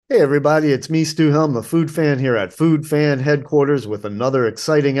Hey everybody, it's me, Stu Helm, the food fan here at Food Fan Headquarters with another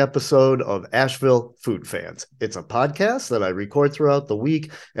exciting episode of Asheville Food Fans. It's a podcast that I record throughout the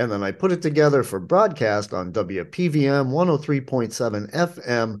week and then I put it together for broadcast on WPVM 103.7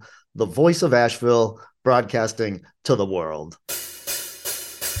 FM, the voice of Asheville, broadcasting to the world.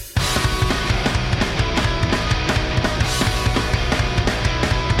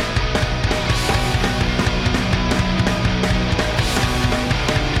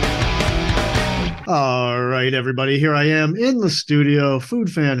 All right, everybody, here I am in the studio,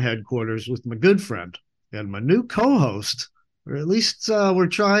 Food Fan Headquarters, with my good friend and my new co-host, or at least we're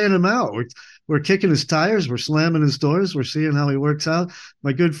trying him out. We're kicking his tires, we're slamming his doors, we're seeing how he works out.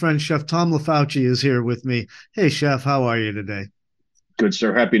 My good friend, Chef Tom LaFauci, is here with me. Hey, Chef, how are you today? Good,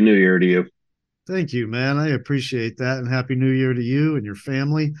 sir. Happy New Year to you. Thank you, man. I appreciate that, and Happy New Year to you and your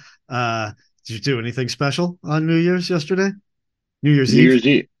family. Uh, did you do anything special on New Year's yesterday? New Year's New Eve? Year's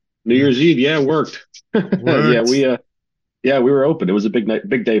Eve. New Yeah, Year's Eve, yeah, it worked. Yeah, worked. we were open. It was a big night,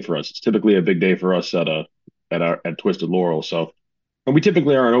 big day for us. It's typically a big day for us at Twisted Laurel. So, and we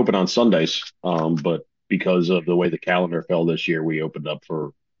typically aren't open on Sundays. But because of the way the calendar fell this year, we opened up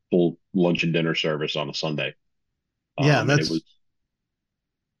for full lunch and dinner service on a Sunday. Yeah, And it was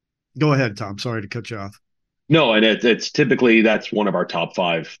go ahead, Tom. Sorry to cut you off. no, and it's typically that's one of our top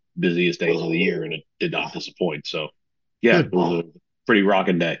five busiest days of the year, and it did not disappoint. So, yeah, it Good. was a pretty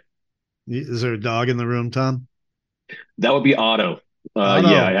rocking day. Is there a dog in the room, Tom? That would be Otto. Yeah, I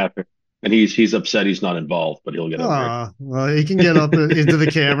Otto. have to. And he's upset he's not involved, but he'll get over it. Well, he can get up into the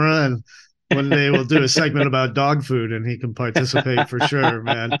camera, and one day we'll do a segment about dog food, and he can participate for sure,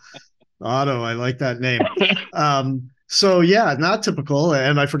 man. Otto, I like that name. So yeah, not typical.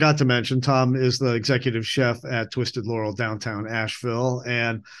 And I forgot to mention, Tom is the executive chef at Twisted Laurel downtown Asheville.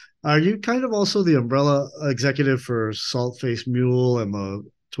 And are you kind of also the umbrella executive for Salt Face Mule and the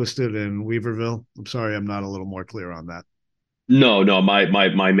Twisted in Weaverville? I'm sorry, I'm not a little more clear on that. No, no, my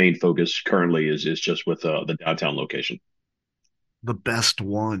main focus currently is just with the downtown location. The best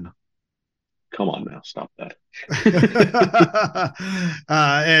one. Come on now, stop that.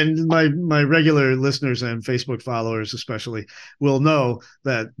 And my regular listeners and Facebook followers, especially, will know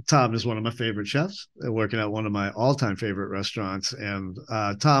that Tom is one of my favorite chefs, working at one of my all-time favorite restaurants. And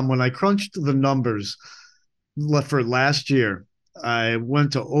Tom, when I crunched the numbers for last year, I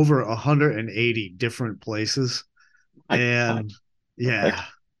went to over 180 different places, My God. and Okay. yeah,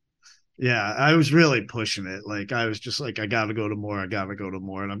 yeah, I was really pushing it. Like I was just like, I got to go to more. I got to go to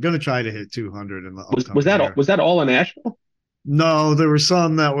more, and I'm going to try to hit 200 in the Was upcoming year. was that all in Asheville? No, there were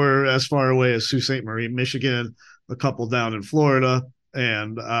some that were as far away as Sault Ste. Marie, Michigan, a couple down in Florida,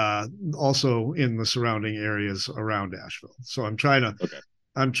 and also in the surrounding areas around Asheville. So Okay.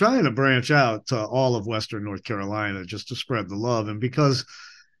 I'm trying to branch out to all of Western North Carolina just to spread the love, and because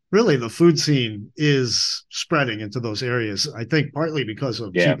really the food scene is spreading into those areas. I think partly because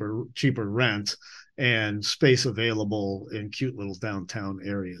of Yeah. cheaper rent and space available in cute little downtown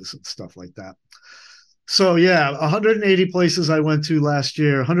areas and stuff like that. So yeah, 180 places I went to last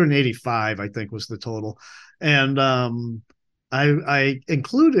year. 185, I think, was the total, and I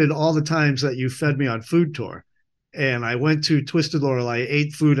included all the times that you fed me on food tour. And I went to Twisted Laurel. I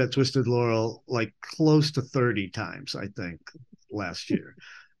ate food at Twisted Laurel like close to 30 times, I think, last year.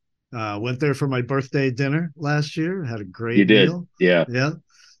 Went there for my birthday dinner last year. Had a You great did. meal. Yeah. Yeah,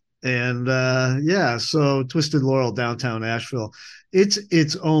 and yeah, so Twisted Laurel downtown Asheville, it's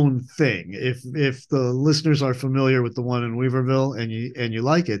its own thing. If the listeners are familiar with the one in Weaverville and you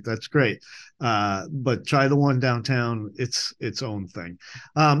like it, that's great. But try the one downtown. It's its own thing.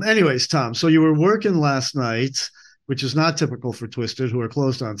 Anyways, Tom, so you were working last night, which is not typical for Twisted, who are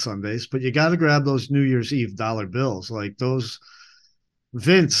closed on Sundays, but you got to grab those New Year's Eve dollar bills, like those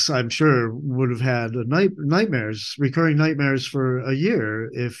Vince, I'm sure, would have had nightmares, recurring nightmares for a year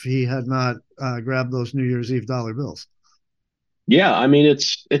if he had not grabbed those New Year's Eve dollar bills. Yeah, I mean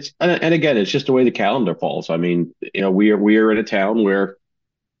it's and again, it's just the way the calendar falls. I mean, we are in a town where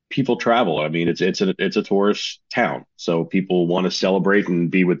people travel. I mean, it's a tourist town, so people want to celebrate and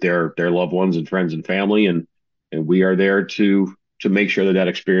be with their loved ones and friends and family, and we are there to make sure that that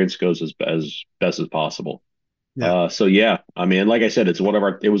experience goes as best as possible. Yeah. So yeah, I mean, like I said, it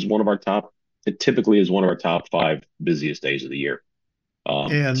was one of our top. It typically is one of our top five busiest days of the year.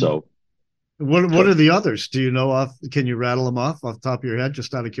 And So what good. are the others? Do you know off? Can you rattle them off the top of your head,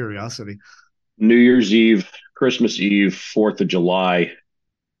 just out of curiosity? New Year's Eve, Christmas Eve, Fourth of July.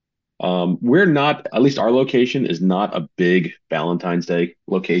 We're not, at least our location is not a big Valentine's Day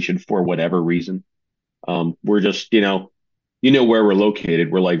location for whatever reason. We're just, where we're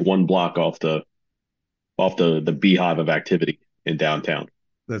located. We're like one block off the beehive of activity in downtown.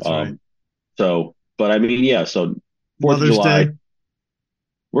 That's right. Um, so, but I mean, yeah. So Fourth of Mother's July, Day.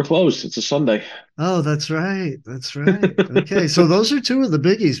 we're closed. It's a Sunday. Oh, that's right. That's right. Okay. So those are two of the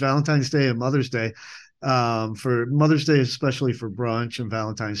biggies, Valentine's Day and Mother's Day. For Mother's Day, especially for brunch, and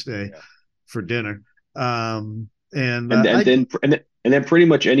Valentine's Day Yeah. for dinner. And And I, and then pretty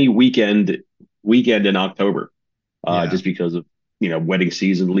much any weekend in October, yeah, just because of wedding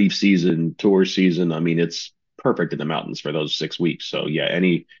season, leaf season, tour season. I mean, it's perfect in the mountains for those 6 weeks. So yeah,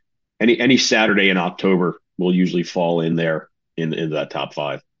 any Saturday in October will usually fall in there in that top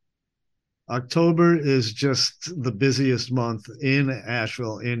five. October is just the busiest month in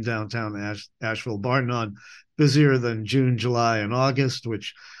Asheville, in downtown Asheville, bar none. Busier than June, July, and August,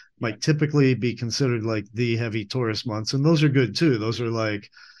 which Yeah. might typically be considered like the heavy tourist months. And those are good too. Those are like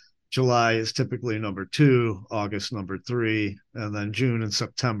July is typically number two, August number three, and then June and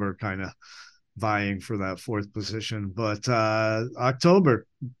September kind of vying for that fourth position. But October,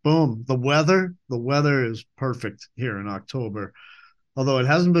 boom, the weather is perfect here in October. Although it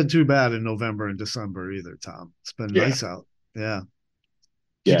hasn't been too bad in November and December either, Tom. It's been Yeah. nice out. Yeah.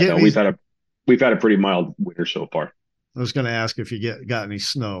 Did you Yeah. get No, any? we've had a pretty mild winter so far. I was going to ask if you got any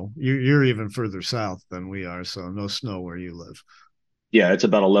snow. You're even further south than we are, so no snow where you live. Yeah, it's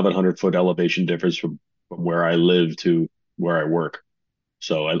about 1,100 foot elevation difference from where I live to where I work.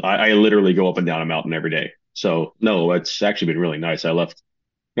 So I literally go up and down a mountain every day. So no, it's actually been really nice. I left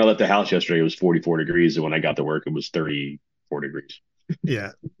the house yesterday. It was 44 degrees, and when I got to work, it was 34 degrees.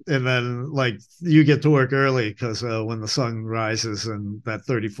 Yeah. And then like you get to work early because when the sun rises and that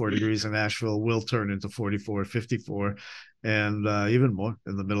 34 degrees in Asheville will turn into 44, 54, and even more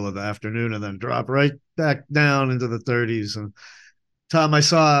in the middle of the afternoon and then drop right back down into the 30s. And Tom,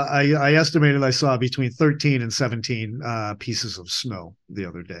 I estimated I saw between 13 and 17 pieces of snow the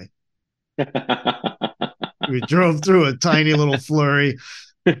other day. We drove through a tiny little flurry,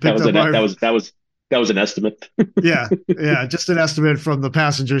 That picked was up our, that was an estimate. yeah, yeah, just an estimate from the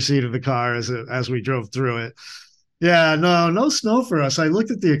passenger seat of the car as we drove through it. Yeah, no snow for us. I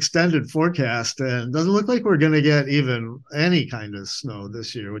looked at the extended forecast and it doesn't look like we're going to get even any kind of snow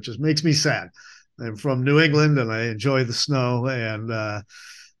this year, which just makes me sad. I'm from New England and I enjoy the snow, and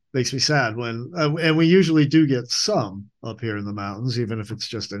makes me sad and we usually do get some up here in the mountains, even if it's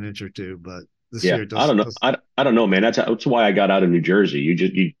just an inch or two. But this Yeah, year I don't know. does I don't know, man. That's why I got out of New Jersey.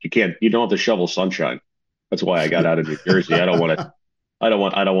 You can't you don't have to shovel sunshine. That's why I got out of New Jersey. I don't want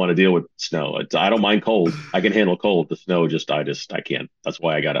to deal with snow. I don't mind cold. I can handle cold. The snow I can't. That's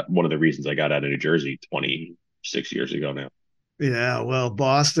why I got out. One of the reasons I got out of New Jersey 26 years ago now. Yeah, well,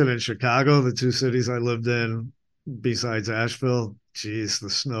 Boston and Chicago, the two cities I lived in besides Asheville, geez, the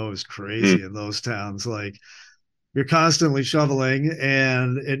snow is crazy Mm, in those towns. Like you're constantly shoveling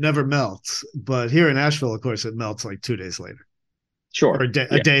and it never melts. But here in Asheville, of course, it melts like 2 days later or sure.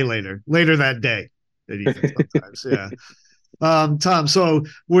 a Yeah. day later that day. And even sometimes, yeah. Tom, so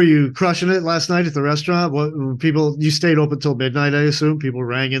were you crushing it last night at the restaurant? What people you stayed open till midnight, I assume? People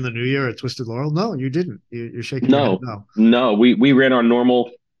rang in the new year at Twisted Laurel? No, you didn't. You're shaking your head No, no. no. We ran our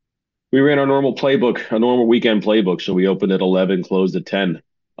normal playbook, a normal weekend playbook. So we opened at 11, closed at 10.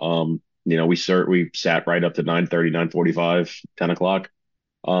 We sat right up to 9:30, 9:45, 10 o'clock.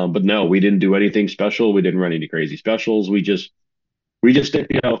 But no, we didn't do anything special. We didn't run any crazy specials. We just we have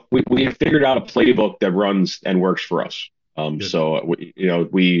figured out a playbook that runs and works for us. Good. So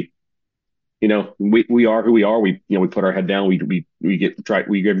we are who we are. We put our head down. We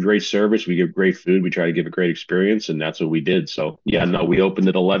give great service. We give great food. We try to give a great experience, and that's what we did. So yeah, no, we opened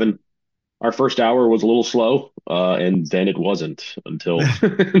at 11. Our first hour was a little slow, and then it wasn't until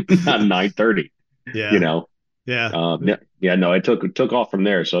 9:30. You Yeah. know, Yeah. yeah, yeah, no, it took off from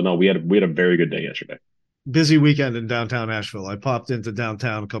there. So no, we had a very good day yesterday. Busy weekend in downtown Asheville. I popped into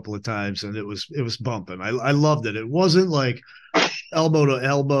downtown a couple of times and it was bumping. I loved it. It wasn't like elbow to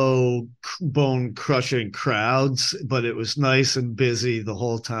elbow bone crushing crowds, but it was nice and busy the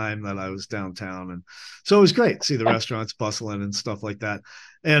whole time that I was downtown. And so it was great to see the restaurants bustling and stuff like that.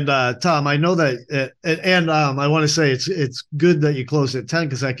 And Tom, I know that, I want to say it's good that you closed at 10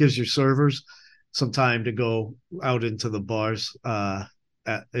 because that gives your servers some time to go out into the bars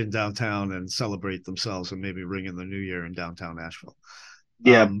in downtown and celebrate themselves and maybe ring in the new year in downtown Asheville.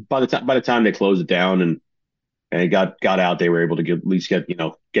 Yeah, Um, by the time they closed it down and got out, they were able to at least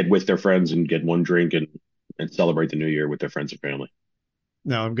get with their friends and get one drink and celebrate the new year with their friends and family.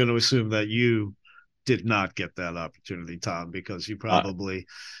 Now I'm going to assume that you did not get that opportunity, Tom, because you Uh, probably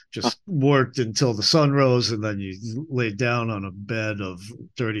just worked until the sun rose and then you laid down on a bed of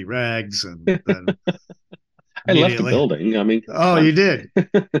dirty rags and then I left the immediately. building. I mean, Oh, I'm, you did.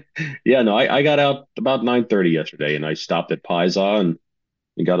 yeah, no, I got out about 9:30 yesterday, and I stopped at Paiza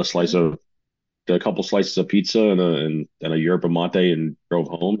You got a couple slices of pizza and a yerba mate and drove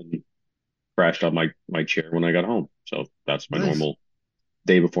home and crashed on my chair when I got home. So that's my Nice, normal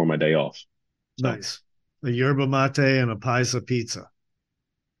day before my day off. So nice. A yerba mate and a paisa pizza.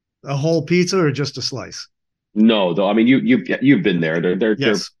 A whole pizza or just a slice? no, though, I mean you've been there. Their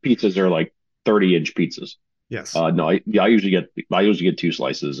Yes, pizzas are like 30-inch pizzas. yes. No, I usually get two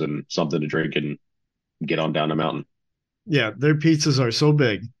slices and something to drink and get on down the mountain. Yeah, their pizzas are so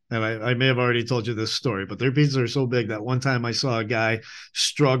big. And I may have already told you this story, but their pizzas are so big that one time I saw a guy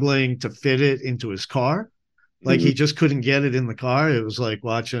struggling to fit it into his car. Like he Mhm. just couldn't get it in the car. It was like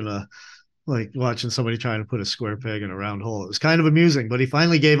watching somebody trying to put a square peg in a round hole. It was kind of amusing, but he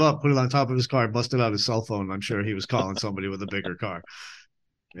finally gave up, put it on top of his car, busted out his cell phone. I'm sure he was calling somebody with a bigger car.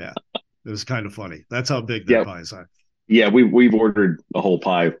 Yeah, it was kind of funny. That's how big their Yeah, pies are. yeah, we've ordered a whole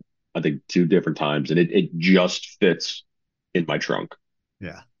pie, I think two different times, and it just fits in my trunk.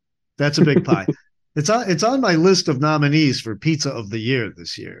 Yeah, that's a big pie. It's on my list of nominees for pizza of the year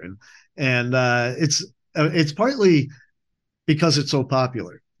this year, and it's partly because it's so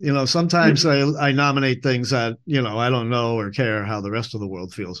popular. Sometimes Mhm. I nominate things that, I don't know or care how the rest of the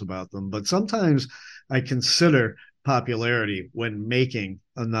world feels about them. But sometimes I consider popularity when making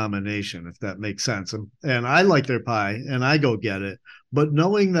a nomination, if that makes sense. And I like their pie and I go get it. But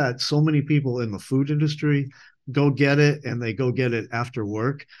knowing that so many people in the food industry go get it and they go get it after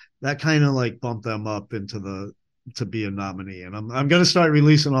work, that kind of like bumped them up to be a nominee. And I'm going to start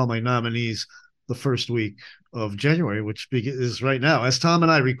releasing all my nominees the first week of January, which is right now. As Tom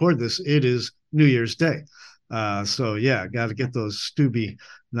and I record this, it is New Year's Day. So yeah, got to get those Stubby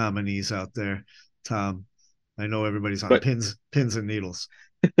nominees out there, Tom. I know everybody's on But pins and needles.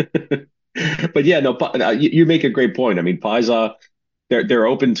 but yeah, no, you make a great point. I mean, pies, they're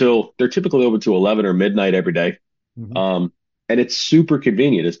typically open till 11 or midnight every day. Mm-hmm. Um, and it's super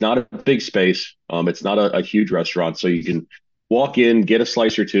convenient. It's not a big space. It's not a huge restaurant, so you can walk in, get a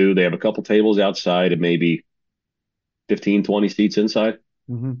slice or two. They have a couple tables outside and maybe 15, 20 seats inside.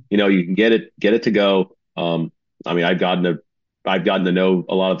 Mm-hmm. You can get it to go. I mean, I've gotten to know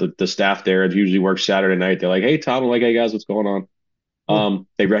a lot of the staff there. It usually works Saturday night. They're like, "Hey, Tom," I'm like, "Hey guys, what's going on?" Cool.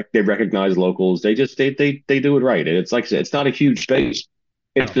 They recognize locals. They do it right. And it's like I said, it's not a huge space.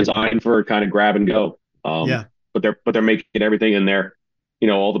 It's No. designed for kind of grab and go. Yeah. But they're making everything in there.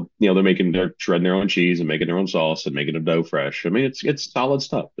 They're shredding their own cheese and making their own sauce and making the dough fresh. I mean, it's solid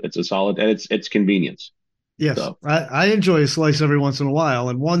stuff. It's a solid and it's convenience. Yes. So I enjoy a slice every once in a while,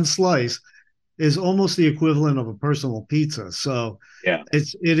 and one slice is almost the equivalent of a personal pizza. So yeah,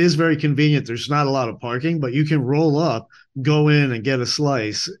 it is very convenient. There's not a lot of parking, but you can roll up, go in and get a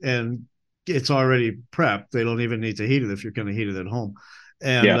slice, and it's already prepped. They don't even need to heat it if you're going to heat it at home.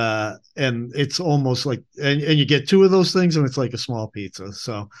 yeah. And it's almost like and you get two of those things and it's like a small pizza.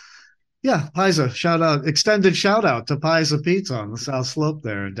 So yeah, Pisa, extended shout out to Pisa Pizza on the South Slope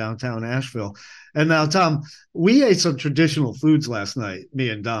there in downtown Asheville. And now, Tom, we ate some traditional foods last night, me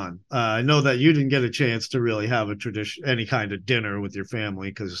and Don. I know that you didn't get a chance to really have any kind of dinner with your family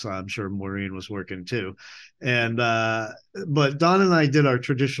because I'm sure Maureen was working too. And but Don and I did our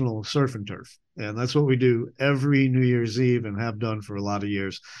traditional surf and turf, and that's what we do every New Year's Eve and have done for a lot of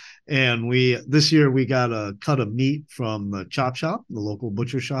years. And we this year we got a cut of meat from the Chop Shop, the local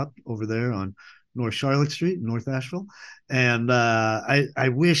butcher shop over there on North Charlotte Street, North Asheville. And I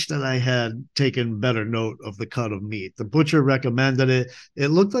wish that I had taken better note of the cut of meat. The butcher recommended it. It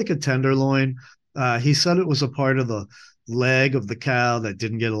looked like a tenderloin. He said it was a part of the leg of the cow that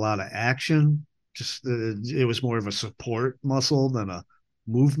didn't get a lot of action. Just it was more of a support muscle than a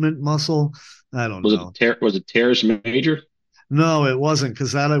movement muscle. I don't know. Was it Terrace Major? No, it wasn't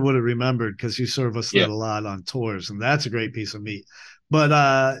because that I would have remembered because you serve us that Yeah. a lot on tours, and that's a great piece of meat. But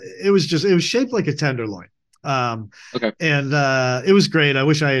it was shaped like a tenderloin. Um, Okay. and it was great. I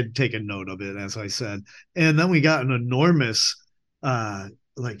wish I had taken note of it, as I said. And then we got an enormous,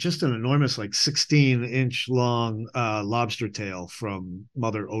 just an enormous, like 16-inch long lobster tail from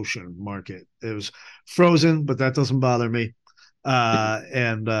Mother Ocean Market. It was frozen, but that doesn't bother me.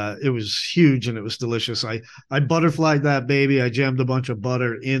 And it was huge and it was delicious. I butterflied that baby. I jammed a bunch of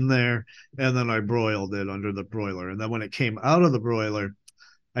butter in there and then I broiled it under the broiler. And then when it came out of the broiler,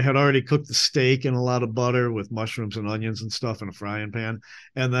 I had already cooked the steak in a lot of butter with mushrooms and onions and stuff in a frying pan.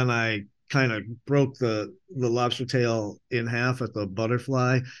 And then I kind of broke the lobster tail in half at the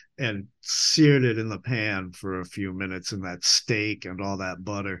butterfly and seared it in the pan for a few minutes in that steak and all that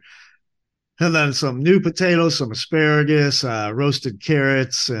butter, and then some new potatoes, some asparagus, roasted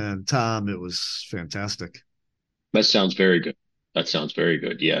carrots, and Tom. It was fantastic. That sounds very good. That sounds very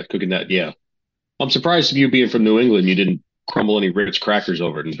good. Yeah, cooking that. Yeah. I'm surprised you being from New England, you didn't Crumble any Ritz crackers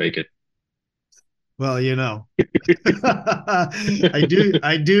over it and bake Well,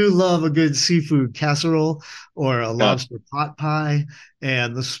 I do love a good seafood casserole or a it. lobster pot pie.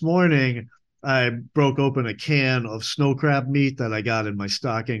 And this morning I broke open a can of snow crab meat that I got in my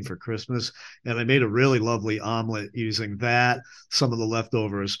stocking for Christmas, and I made a really lovely omelet using that, some of the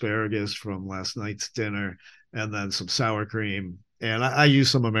leftover asparagus from last night's dinner, and then some sour cream. And I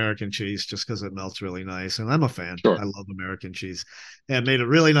use some American cheese just because it melts really nice. And I'm a fan. I Sure. love American cheese, and made a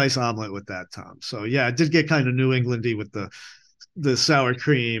really nice omelet with that, Tom. So yeah, it did get kind of New Englandy with the sour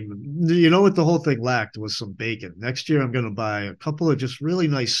cream. You know what the whole thing lacked was some bacon. Next year I'm going to buy a couple of just really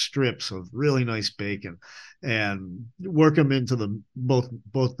nice strips of really nice bacon and work them into both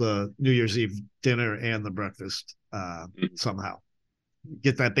the New Year's Eve dinner and the breakfast Mhm. somehow.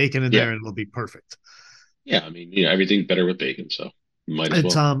 Get that bacon in Yeah. there and it'll be perfect. Yeah. I mean, everything's better with bacon, so might as And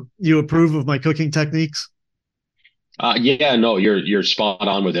well. Tom, you approve of my cooking techniques? Yeah, no, you're spot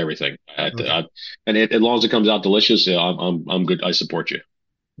on with everything. Okay. And as long as it comes out delicious, yeah, I'm good. I support you.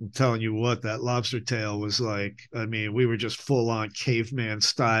 I'm telling you what, that lobster tail was like. I mean, we were just full on caveman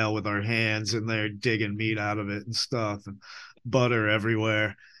style with our hands in there digging meat out of it and stuff, and butter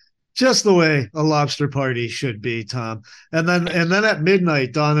everywhere. Just the way a lobster party should be, Tom. And then at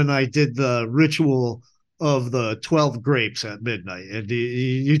midnight, Don and I did the ritual of the 12 grapes at midnight. And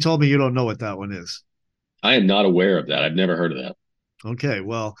you told me you don't know what that one is. I am not aware of that. I've never heard of that. Okay,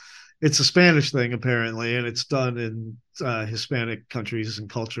 well, it's a Spanish thing apparently, and it's done in Hispanic countries and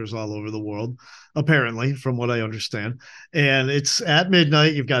cultures all over the world, apparently, from what I understand. And it's at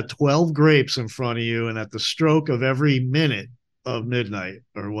midnight. You've got 12 grapes in front of you, and at the stroke of every minute of midnight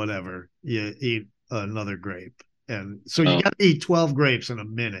or whatever, you eat another grape. And so you Oh, got to eat 12 grapes in a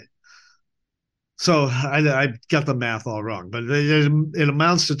minute. So I got the math all wrong, but it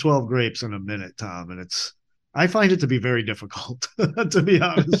amounts to 12 grapes in a minute, Tom. And I find it to be very difficult, to be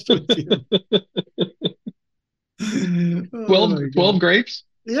honest with you. Oh 12, my 12 God. grapes?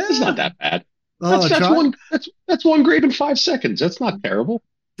 It's Yeah. not that bad. Oh, That's try. one that's one grape in 5 seconds. That's not terrible.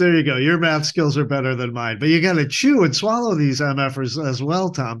 There you go. Your math skills are better than mine, but you got to chew and swallow these MFers as well,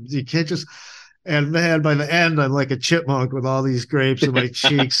 Tom. You can't just. And man, by the end, I'm like a chipmunk with all these grapes in my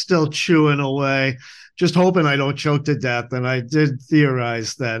cheeks, still chewing away, just hoping I don't choke to death. And I did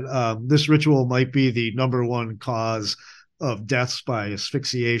theorize that this ritual might be the number one cause of deaths by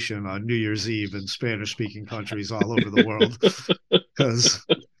asphyxiation on New Year's Eve in Spanish speaking countries all over the world. Because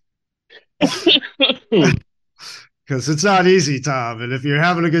because it's not easy, Tom. And if you're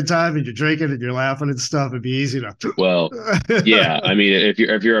having a good time and you're drinking and you're laughing and stuff, it'd be easy Well, yeah. to. I mean, if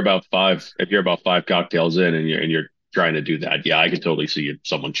you're about five cocktails in and you're trying to do that, yeah, I could totally see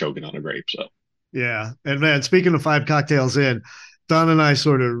someone choking on a grape. So Yeah. And man, speaking of five cocktails in, Don and I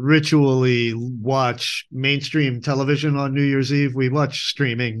sort of ritually watch mainstream television on New Year's Eve. We watch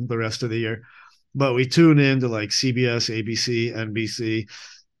streaming the rest of the year, but we tune in to like CBS, ABC, NBC,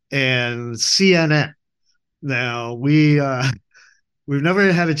 and CNN. Now we've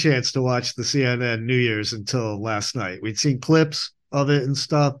never had a chance to watch the CNN New Year's until last night. We'd seen clips of it and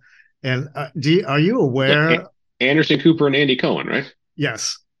stuff. And are you yeah, aware? Anderson Cooper and Andy Cohen, right?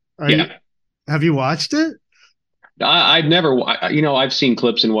 Yes. Are you? Yeah. Have you watched it? I've never, I've seen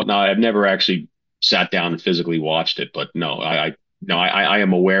clips and whatnot. I've never actually sat down and physically watched it, but no, no, I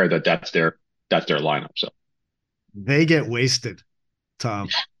am aware that that's their lineup. So They get wasted, Tom.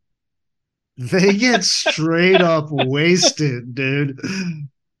 They get straight up wasted, dude. good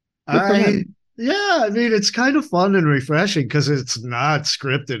for I them. Yeah, I mean it's kind of fun and refreshing because it's not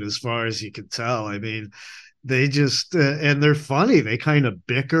scripted as far as you can tell. I mean, they just and they're funny. They kind of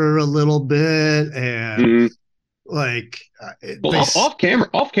bicker a little bit and Mhm. like Well, off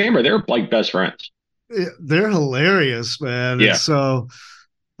camera, they're like best friends. they're hilarious, man. And Yeah. so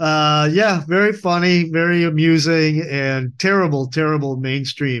yeah, very funny, very amusing, and terrible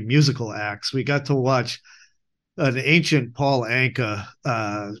mainstream musical acts. We got to watch an ancient Paul Anka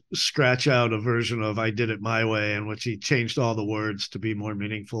scratch out a version of "I Did It My Way," in which he changed all the words to be more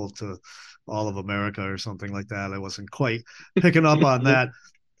meaningful to all of America or something like that. I wasn't quite picking up on that.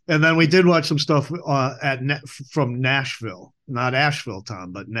 And then we did watch some stuff from Nashville, not Asheville,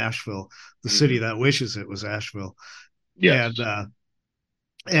 Tom, but Nashville, the city Mhm. that wishes it was Asheville. And Yes.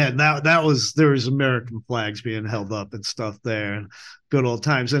 that was there was American flags being held up and stuff there, and good old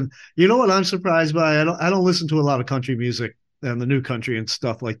times. And you know what I'm surprised by? I don't listen to a lot of country music and the new country and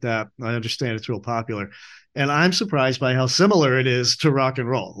stuff like that. I understand it's real popular, and I'm surprised by how similar it is to rock and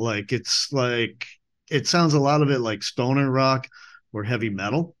roll. Like it sounds a lot of it like stoner rock or heavy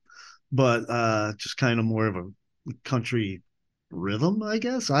metal, but just kind of more of a country rhythm, I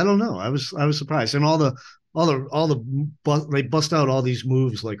guess. I don't know. I was surprised, and all they bust out all these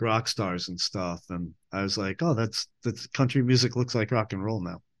moves like rock stars and stuff, and I was like, oh, that's country music looks like rock and roll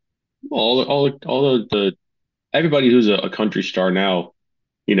now. Well, all the everybody who's a country star now,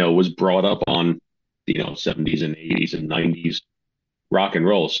 was brought up on, 70s and 80s and 90s rock and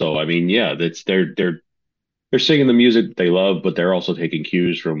roll. So I mean, yeah, that's they're singing the music that they love, but they're also taking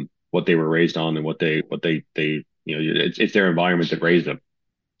cues from what they were raised on and what they it's their environment that raised them.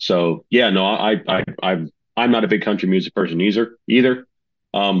 So yeah, no, I'm not a big country music person either.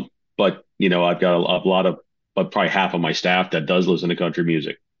 But I've got a lot of, but probably half of my staff that does listen to country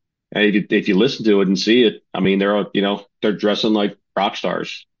music. And if you listen to it and see it, I mean, they're dressing like rock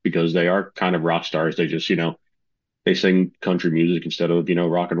stars because they are kind of rock stars. They just, they sing country music instead of,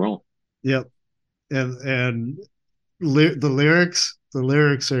 rock and roll. Yep. And the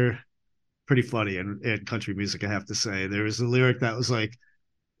lyrics are pretty funny in country music, I have to say. There was a lyric that was like,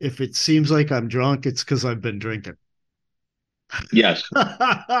 if it seems like I'm drunk, it's because I've been drinking. Yes.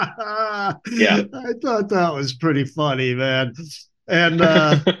 I Yeah. thought that was pretty funny, man. And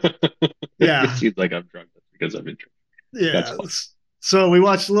It yeah, seems like I'm drunk because I've been drinking. That's yeah. fun. So we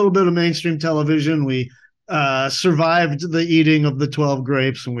watched a little bit of mainstream television. We survived the eating of the 12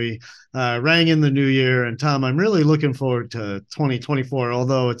 grapes, and we rang in the new year. And Tom, I'm really looking forward to 2024,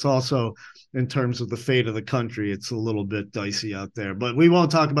 although it's also, in terms of the fate of the country, it's a little bit dicey out there. But we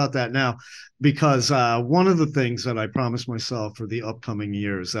won't talk about that now, because one of the things that I promised myself for the upcoming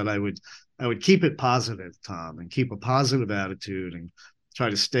year is that I would keep it positive, Tom, and keep a positive attitude and try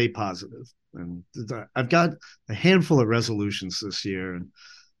to stay positive. And I've got a handful of resolutions this year, and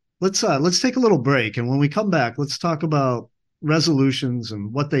let's take a little break. And when we come back, let's talk about resolutions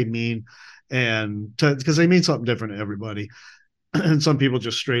and what they mean, and because they mean something different to everybody. And some people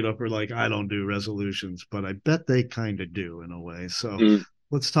just straight up are like, I don't do resolutions, but I bet they kind of do in a way. So Mm,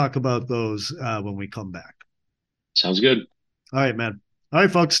 let's talk about those when we come back. sounds good. All right, man. All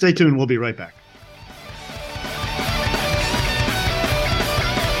right, folks, stay tuned. We'll be right back.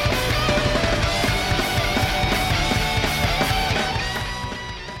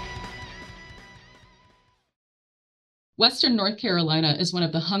 Western North Carolina is one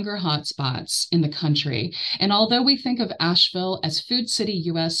of the hunger hotspots in the country. And although we think of Asheville as Food City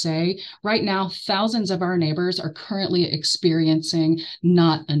USA, right now, thousands of our neighbors are currently experiencing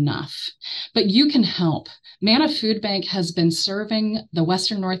not enough. But you can help. Manna Food Bank has been serving the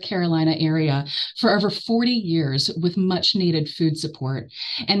Western North Carolina area for over 40 years with much needed food support.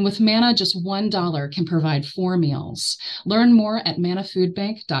 And with Manna, just $1 can provide 4 meals. Learn more at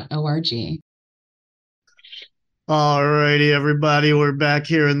mannafoodbank.org. All righty, everybody. We're back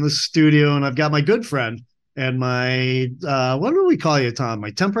here in the studio, and I've got my good friend and my what do we call you, Tom?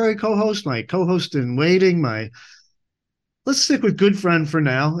 My temporary co-host, my co-host in waiting, my let's stick with good friend for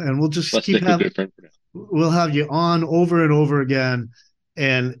now, and we'll just Let's keep stick with having good friend for now. we'll have you on over and over again.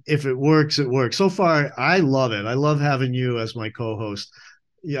 And if it works, it works. So far, I love it. I love having you as my co-host.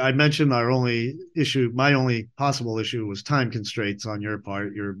 Yeah, I mentioned my only possible issue was time constraints on your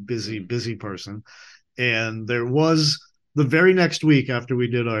part. You're a busy, busy person. And there was the very next week after we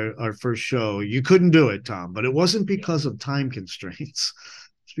did our first show, you couldn't do it, Tom, but it wasn't Yeah. because of time constraints.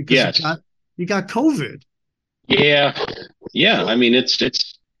 It's because Yes. you got COVID. Yeah. Yeah. I mean, it's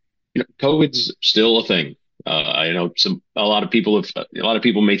COVID's still a thing. I know a lot of people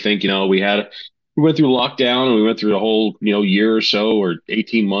may think, we went through lockdown and we went through the whole, year or so or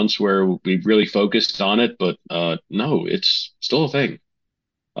 18 months where we really focused on it, but no, it's still a thing.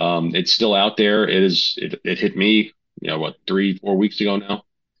 It's still out there. It hit me, what, 3, 4 weeks ago now.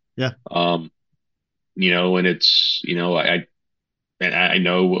 Yeah. Um, and I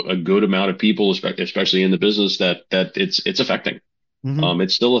know a good amount of people, especially in the business that it's affecting. Mm-hmm.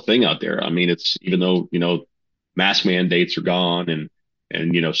 It's still a thing out there. I mean, it's even though, mask mandates are gone and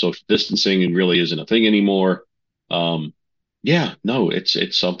social distancing and really isn't a thing anymore. Um, yeah, no, it's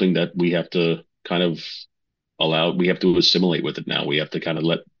something that we have to kind of we have to assimilate with it now. We have to kind of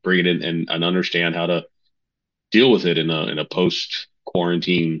bring it in and understand how to deal with it in a post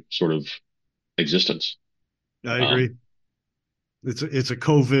quarantine sort of existence. I Um, agree. It's a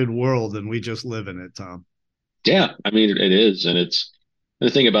COVID world, and we just live in it, Tom. yeah, I mean it is, and the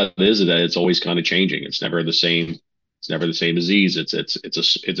thing about it is that it's always kind of changing. It's never the same. It's never the same disease. It's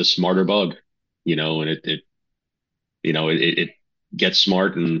a smarter bug, and it gets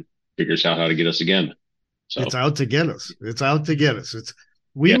smart and figures out how to get us again. It's So out to get us. It's out to get us.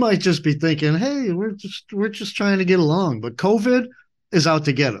 We yeah, might just be thinking, hey, we're just trying to get along, but COVID is out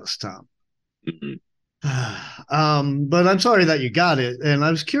to get us, Tom. mhm. But I'm sorry that you got it, and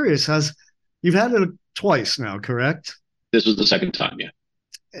I was curious. You've had it twice now, correct? This was the second time. Yeah.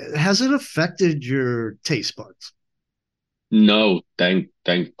 Has it affected your taste buds? No, thank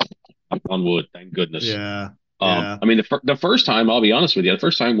knock on wood, thank goodness. Yeah, yeah. I mean, the first time, I'll be honest with you, the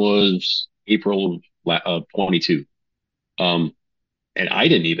first time was April of 22. Um, and I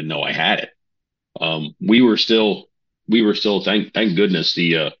didn't even know I had it. We were still, thank goodness,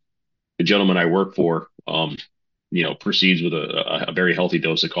 the gentleman I work for, proceeds with a very healthy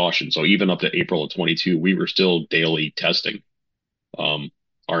dose of caution. So even up to April of 22, we were still daily testing, um,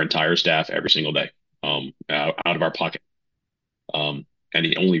 our entire staff every single day, out of our pocket. And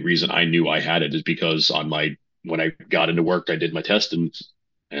the only reason I knew I had it is because when I got into work, I did my test and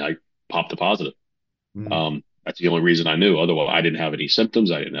I popped a positive. Mm, That's the only reason I knew. Otherwise, I didn't have any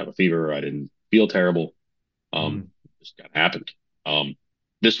symptoms. I didn't have a fever. I didn't feel terrible. Um, mm. it just kind of happened.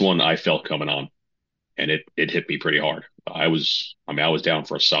 This one I felt coming on, and it hit me pretty hard. I was down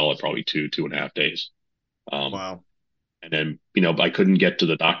for a solid probably 2.5 days. Um, Wow. and then, I couldn't get to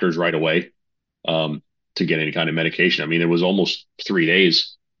the doctors right away, to get any kind of medication. I mean, it was almost 3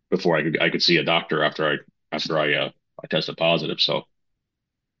 days before I could see a doctor after I tested positive. So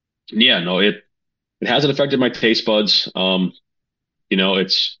yeah, no, it hasn't affected my taste buds.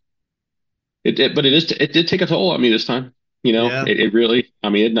 It's but it did take a toll on me this time. Yeah. It really. I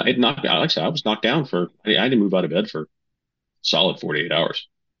mean, it knocked. Like I said, I was knocked down I didn't move out of bed for solid 48 hours.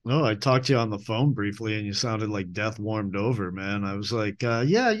 No, I talked to you on the phone briefly, and you sounded like death warmed over, man. I was like,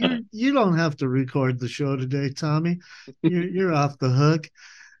 "Yeah, you don't have to record the show today, Tommy. You're off the hook."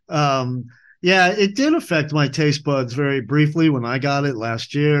 Um, yeah, it did affect my taste buds very briefly when I got it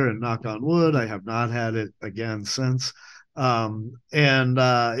last year, and knock on wood, I have not had it again since. And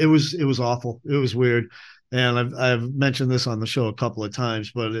it was awful. It was weird, and I've mentioned this on the show a couple of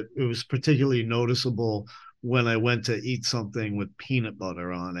times, but it was particularly noticeable when I went to eat something with peanut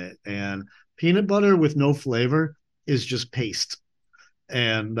butter on it, and peanut butter with no flavor is just paste,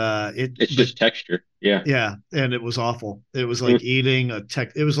 and It's just texture. Yeah. yeah, and it was awful. It was Mm. like eating a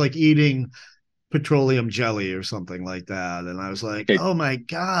tech. It was like eating petroleum jelly or something like that. And I was like, Okay. oh my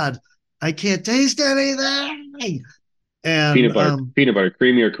god, I can't taste anything. And Peanut butter,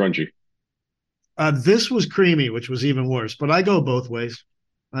 creamy or crunchy? this was creamy, which was even worse. But I go both ways.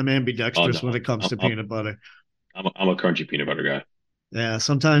 I'm Oh ambidextrous when no, it comes I'm to I'm peanut butter. I'm a crunchy peanut butter guy. Yeah,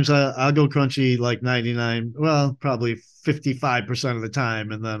 sometimes I'll go crunchy like 99, well, probably 55% of the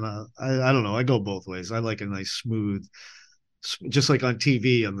time. And then I don't know, I go both ways. I like a nice smooth, just like on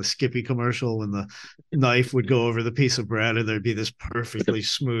TV on the Skippy commercial when the knife would go over the piece of bread and there'd be this With the perfectly the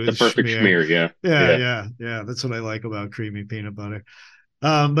smooth perfect schmear. schmear. Yeah. Yeah, Yeah. yeah, yeah. That's what I like about creamy peanut butter.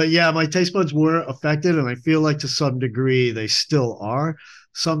 But yeah, my taste buds were affected, and I feel like to some degree they still are.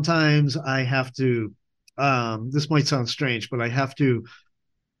 Sometimes I have to. This might sound strange, but I have to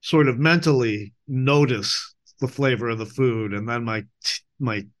sort of mentally notice the flavor of the food, and then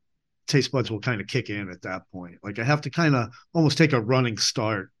my taste buds will kind of kick in at that point. Like I have to kind of almost take a running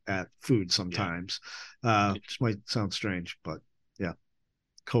start at food Yeah. sometimes. Which might sound strange, but yeah,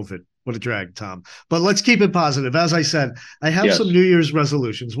 COVID. What a drag, Tom. But let's keep it positive. As I said, I have some Yes. New Year's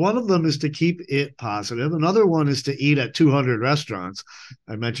resolutions. One of them is to keep it positive. Another one is to eat at 200 restaurants.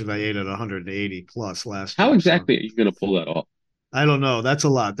 I mentioned I ate at 180 plus last How year. So exactly are you going to pull that off? I don't know. That's a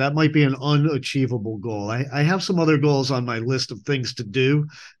lot. That might be an unachievable goal. I have some other goals on my list of things to do,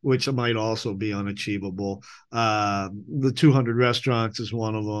 which might also be unachievable. The 200 restaurants is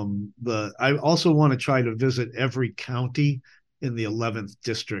one of them. I also want to try to visit every county in the 11th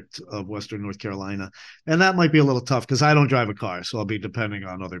district of Western North Carolina. And that might be a little tough because I don't drive a car. So I'll be depending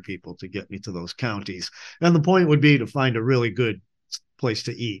on other people to get me to those counties. And the point would be to find a really good place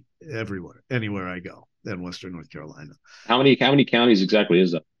to eat everywhere, anywhere I go in Western North Carolina. How many counties exactly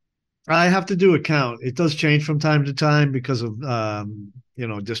is that? I have to do a count. It does change from time to time because of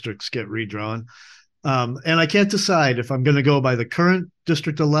districts get redrawn, and I can't decide if I'm going to go by the current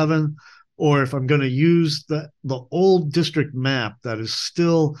District 11 or if I'm going to use the old district map that is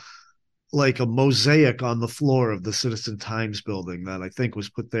still like a mosaic on the floor of the Citizen Times building that I think was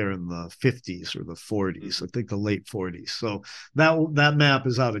put there in the 50s or the 40s. I think the late 40s. So that map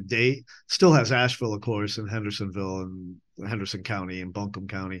is out of date. Still has Asheville, of course, and Hendersonville and Henderson County and Buncombe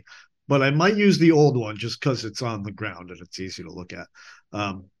County. But I might use the old one just because it's on the ground and it's easy to look at.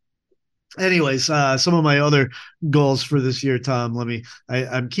 Anyways, some of my other goals for this year, Tom.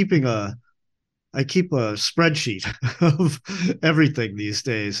 I'm keeping I keep a spreadsheet of everything these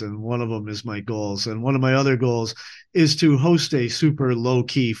days, and one of them is my goals. And one of my other goals is to host a super low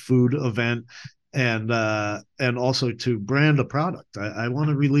key food event, and also to brand a product. I want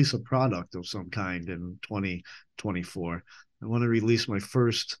to release a product of some kind in 2024. I want to release my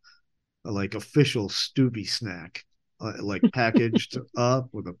first like official Stubby snack. like packaged up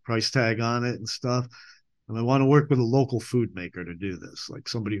with a price tag on it and stuff. And I want to work with a local food maker to do this, like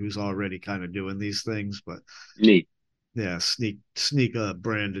somebody who's already kind of doing these things, but Neat. yeah, sneak a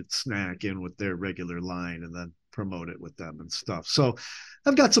branded snack in with their regular line and then promote it with them and stuff. So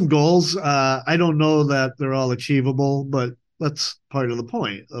I've got some goals. I don't know that they're all achievable, but that's part of the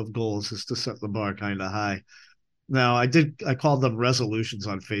point of goals, is to set the bar kind of high. Now, I called them resolutions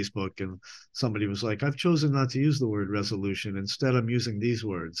on Facebook, and somebody was like, I've chosen not to use the word resolution. Instead, I'm using these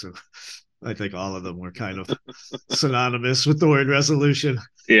words. And I think all of them were kind of synonymous with the word resolution.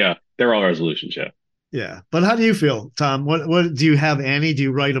 Yeah, they're all resolutions. Yeah. Yeah. But how do you feel, Tom? What do you have any? Do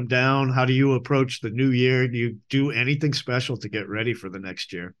you write them down? How do you approach the new year? Do you do anything special to get ready for the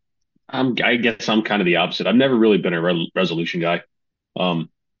next year? I guess I'm kind of the opposite. I've never really been a resolution guy. Um,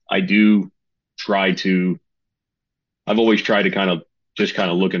 I do try to, I've always tried to kind of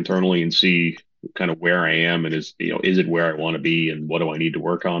look internally and see kind of where I am, and is it where I want to be, and what do I need to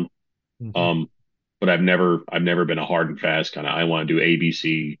work on? Mm-hmm. But I've never been a hard and fast kind of, I want to do A, B,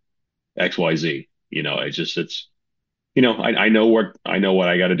 C, X, Y, Z. I know what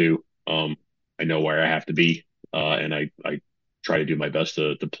I got to do. I know where I have to be, and I try to do my best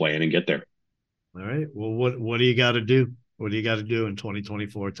to plan and get there. All right. Well, what do you got to do? What do you got to do in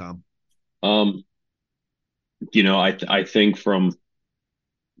 2024, Tom? Um, I think from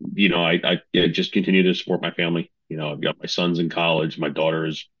I just continue to support my family. I've got my sons in college. My daughter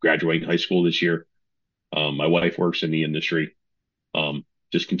is graduating high school this year. My wife works in the industry.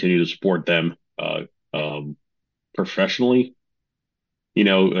 Just continue to support them professionally.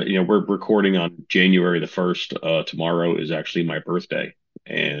 We're recording on January the 1st. Tomorrow is actually my birthday,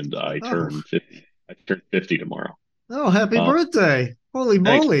 and I Oh, turn 50. I turn 50 tomorrow. oh, happy Uh, birthday. Holy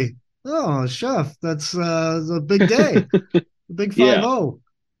Thanks. moly. Oh, chef, that's a big day. A big five Yeah, oh.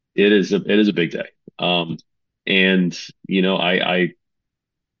 it is a big day.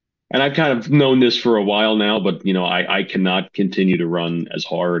 And I've kind of known this for a while now, but I cannot continue to run as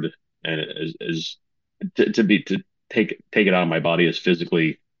hard and as to take it out of my body as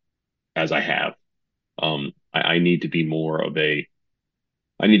physically as I have. I need to be more of a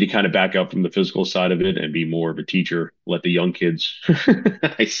I need to kind of back up from the physical side of it and be more of a teacher. Let the young kids.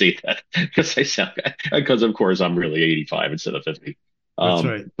 I say that because of course I'm really 85 instead of 50. That's Um,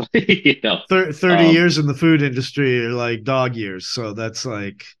 right. you know, 30 um, years in the food industry are like dog years. So that's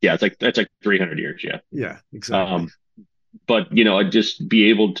like, yeah, that's like 300 years. Yeah. yeah, exactly. Um, but I just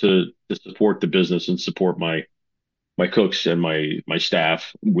be able to support the business and support my cooks and my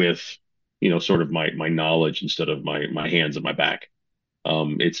staff with sort of my knowledge instead of my hands and my back.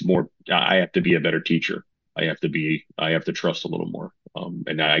 It's more, I have to be a better teacher. I have to trust a little more.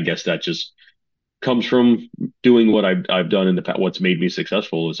 And I guess that just comes from doing what I've done in the past. What's made me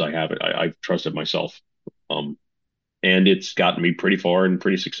successful is I've trusted myself. Um, and it's gotten me pretty far and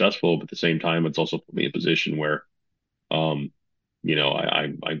pretty successful. But at the same time, it's also put me in a position where, um,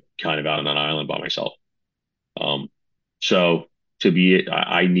 I'm kind of out on an island by myself. Um, so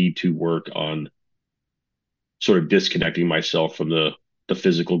I need to work on sort of disconnecting myself from the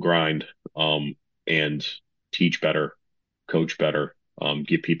physical grind, and teach better, coach better,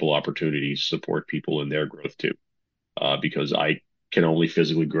 give people opportunities, support people in their growth too. Because I can only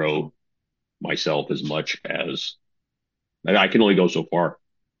physically grow myself as much as and I can only go so far,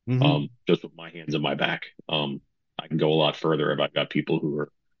 Mm-hmm. just with my hands and my back. I can go a lot further if I've got people who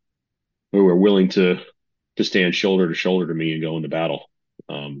are willing to stand shoulder to shoulder to me and go into battle.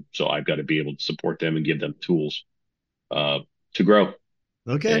 So I've got to be able to support them and give them tools uh, to grow.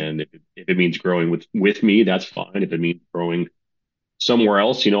 Okay. And if it means growing with me, that's fine. If it means growing somewhere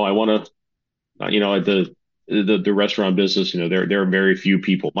else, I want to, at the restaurant business, there are very few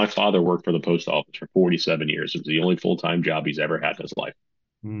people. My father worked for the post office for 47 years. It was the only full-time job he's ever had in his life.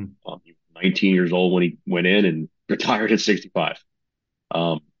 Mm. He was 19 years old when he went in and retired at 65.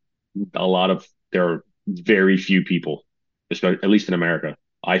 Um, there are very few people, especially at least in America,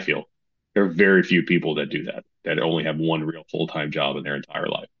 I feel there are very few people that do that only have one real full-time job in their entire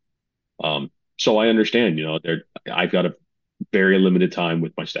life. So I understand, I've got a very limited time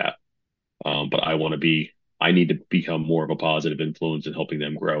with my staff, but I need to become more of a positive influence in helping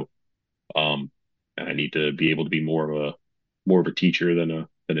them grow. And I need to be able to be more of a teacher than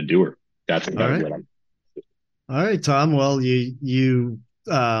a doer. That's All kind of right. what I'm. All right, Tom. Well,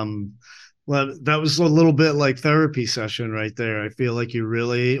 um, well, that was a little bit like therapy session right there. I feel like you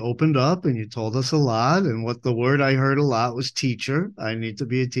really opened up and you told us a lot. And what the word I heard a lot was teacher. I need to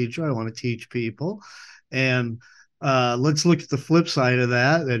be a teacher. I want to teach people. And let's look at the flip side of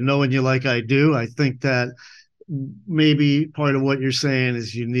that. And knowing you like I do, I think that maybe part of what you're saying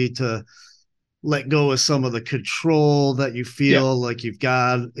is you need to let go of some of the control that you Yeah. feel like you've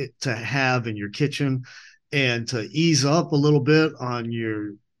got it to have in your kitchen, and to ease up a little bit on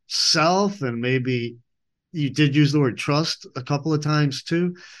yourself. And maybe you did use the word trust a couple of times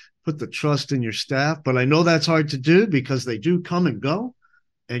too. Put the trust in your staff. But I know that's hard to do because they do come and go.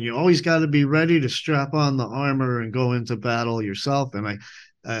 And you always got to be ready to strap on the armor and go into battle yourself. And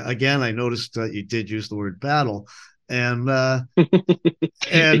again, I noticed that you did use the word battle. And, It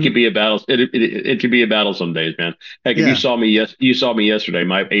could and be a battle. It could be a battle some days, man. Heck, if you yeah, saw me, you saw me yesterday.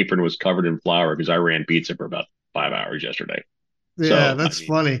 My apron was covered in flour because I ran pizza for about 5 hours yesterday. yeah, So, I that's mean,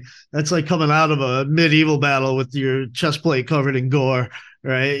 funny. That's like coming out of a medieval battle with your chest plate covered in gore,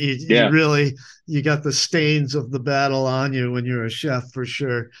 right? You yeah. really, you got the stains of the battle on you when you're a chef for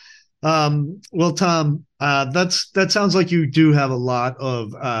sure. Well, Tom, that sounds like you do have a lot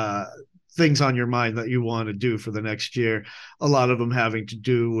of things on your mind that you want to do for the next year. A lot of them having to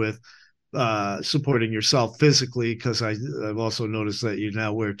do with supporting yourself physically, because I've also noticed that you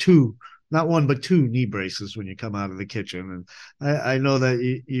now wear two, not one but two knee braces when you come out of the kitchen. And I know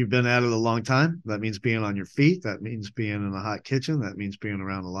that you've been at it a long time. That means being on your feet. That means being in a hot kitchen. That means being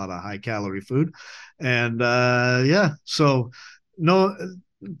around a lot of high calorie food. And yeah, so no,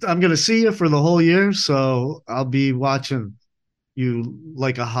 I'm going to see you for the whole year. So I'll be watching you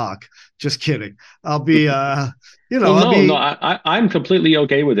like a hawk. Just kidding. I'll be, Well, I'll no, no, be, I'm completely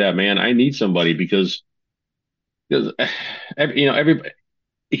okay with that, man. I need somebody because every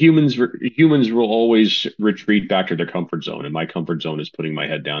humans will always retreat back to their comfort zone, and my comfort zone is putting my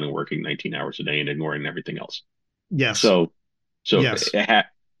head down and working 19 hours a day and ignoring everything else. yes, So, so yes.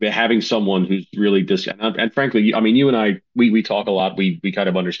 having someone who's really and frankly, I mean, you and I, we talk a lot. We kind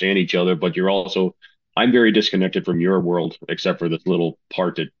of understand each other, but I'm very disconnected from your world, except for this little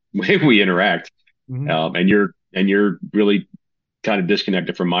part that we interact. Mm-hmm. And you're really kind of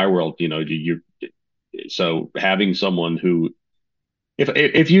disconnected from my world. So having someone who,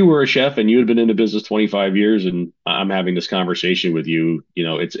 if you were a chef and you had been in the business 25 years, and I'm having this conversation with you,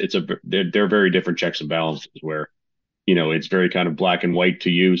 they're very different checks and balances where it's very kind of black and white to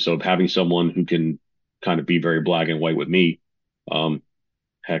you. So having someone who can kind of be very black and white with me, um,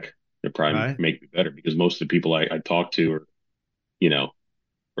 heck, it probably Right. make me better because most of the people I talk to you know,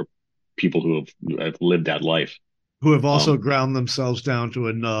 are people who have lived that life. Who have also Um, ground themselves down to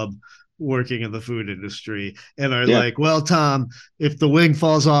a nub working in the food industry and are yeah, like, well, Tom, if the wing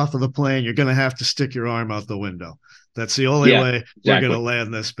falls off of the plane, you're going to have to stick your arm out the window. That's the only yeah, way we're going to exactly.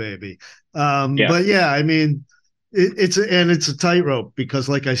 land this baby. Yeah, But yeah, I mean, it's a tightrope because,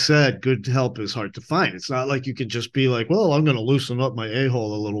 like I said, good help is hard to find. It's not like you can just be like, well, I'm going to loosen up my a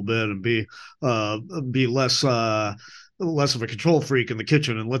hole a little bit and be less of a control freak in the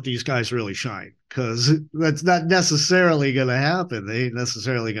kitchen and let these guys really shine, because that's not necessarily going to happen. They ain't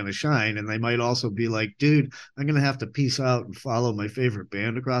necessarily going to shine. And they might also be like, dude, I'm going to have to peace out and follow my favorite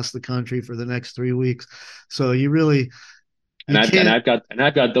band across the country for the next 3 weeks. So and you I've and can't.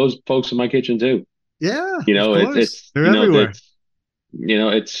 I've got those folks in my kitchen too. Yeah, You of know, course. They're everywhere.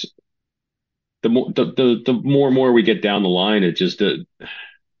 it's the more and more we get down the line, it just and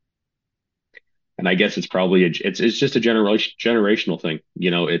I guess it's probably it's just a generational thing.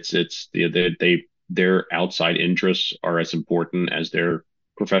 Their outside interests are as important as their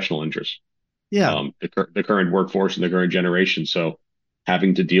professional interests. Yeah. The current workforce and the current generation. So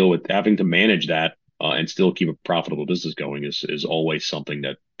having to manage that and still keep a profitable business going is always something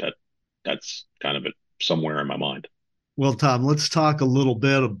that's kind of somewhere in my mind. Well, Tom, let's talk a little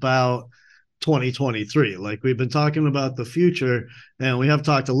bit about 2023. Like, we've been talking about the future and we have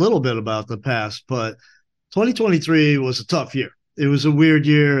talked a little bit about the past, but 2023 was a tough year. It was a weird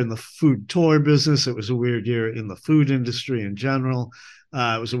year in the food tour business. It was a weird year in the food industry in general.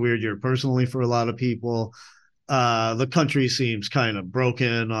 It was a weird year personally for a lot of people. The country seems kind of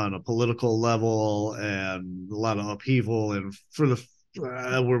broken on a political level and a lot of upheaval. And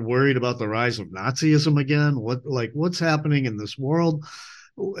we're worried about the rise of Nazism again. What's happening in this world?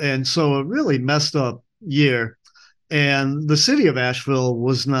 And so a really messed up year. And the city of Asheville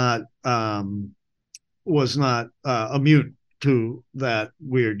was not immune to that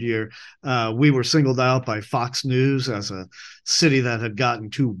weird year. We were singled out by Fox News as a city that had gotten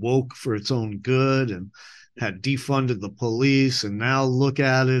too woke for its own good and had defunded the police. And now look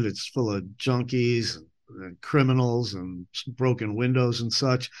at it, it's full of junkies and criminals and broken windows and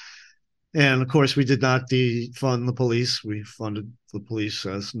such. And of course, we did not defund the police. We funded the police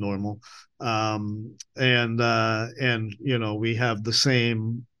as normal. And we have the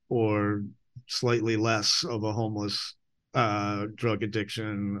same or slightly less of a homeless drug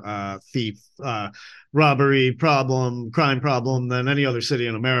addiction, thief, robbery problem, crime problem than any other city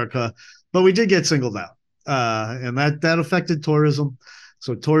in America. But we did get singled out, and that affected tourism.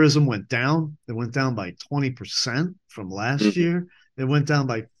 So tourism went down. It went down by 20% from last year. It went down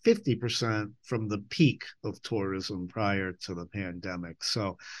by 50% from the peak of tourism prior to the pandemic.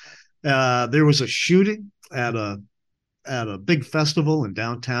 So there was a shooting at a big festival in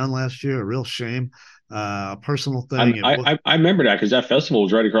downtown last year. A real shame. A personal thing. I remember that because that festival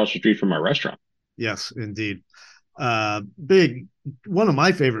was right across the street from my restaurant. Yes, indeed. Big, one of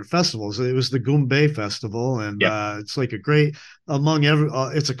my favorite festivals. It was the Goombay Festival, and it's like a great among every.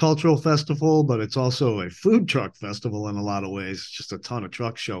 It's a cultural festival, but it's also a food truck festival in a lot of ways. Just a ton of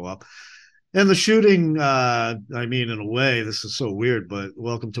trucks show up. And the shooting, I mean, in a way, this is so weird, but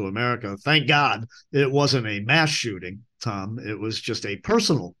welcome to America. Thank God it wasn't a mass shooting, Tom. It was just a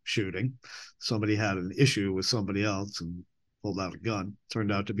personal shooting. Somebody had an issue with somebody else and pulled out a gun.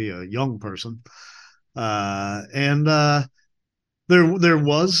 Turned out to be a young person. And there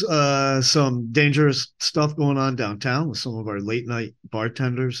was some dangerous stuff going on downtown with some of our late night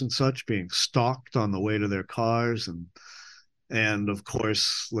bartenders and such being stalked on the way to their cars. And of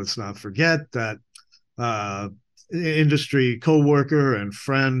course, let's not forget that industry co-worker and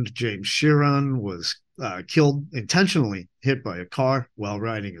friend James Sheeran was killed, intentionally hit by a car while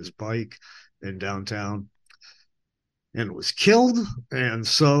riding his bike in downtown, and was killed. And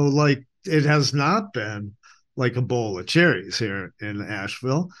so, like, it has not been like a bowl of cherries here in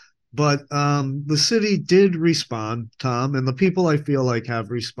Asheville, but the city did respond, Tom, and the people I feel like have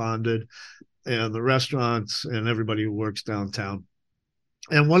responded, and the restaurants and everybody who works downtown.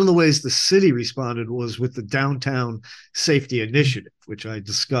 And one of the ways the city responded was with the Downtown Safety Initiative, which I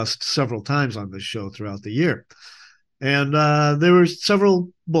discussed several times on this show throughout the year. And there were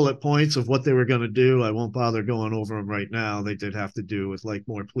several bullet points of what they were going to do. I won't bother going over them right now. They did have to do with like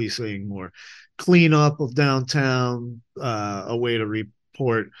more policing, more cleanup of downtown, a way to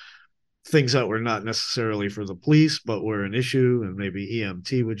report things that were not necessarily for the police, but were an issue, and maybe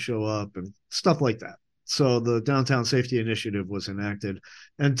EMT would show up and stuff like that. So the Downtown Safety Initiative was enacted.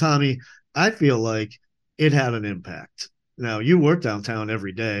 And Tommy, I feel like it had an impact. Now, you work downtown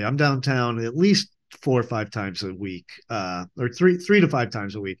every day. I'm downtown at least 4 or 5 times a week, or three to 5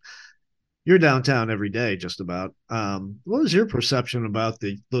 times a week. You're downtown every day, just about. What was your perception about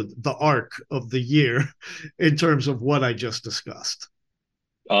the arc of the year in terms of what I just discussed?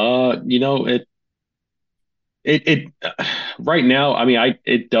 You know, it right now, I mean,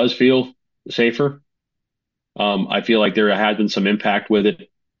 it does feel safer. I feel like there has been some impact with it.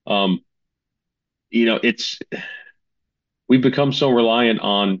 You know, we've become so reliant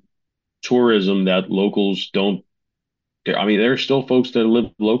on tourism that locals don't. I mean, there are still folks that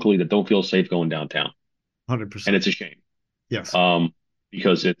live locally that don't feel safe going downtown, 100%. and it's a shame. Yes.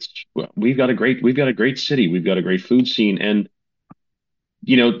 Because we've got a great city, we've got a great food scene, and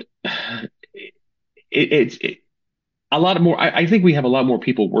you know, it's a lot more. I think we have a lot more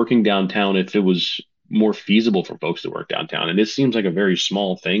people working downtown if it was more feasible for folks to work downtown. And it seems like a very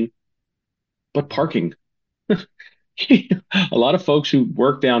small thing, but parking. A lot of folks who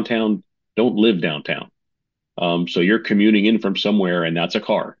work downtown don't live downtown. So you're commuting in from somewhere, and that's a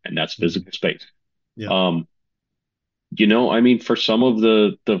car, and that's physical space. Yeah. You know, I mean, for some of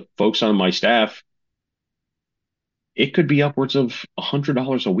the folks on my staff, it could be upwards of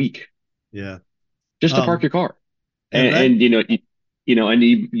 $100 a week. Yeah. Just to park your car. And you know, and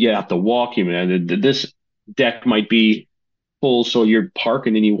you have to walk. You know, this deck might be full, so you're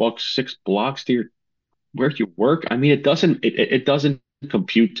parking and you walk 6 blocks to where you work. I mean, it doesn't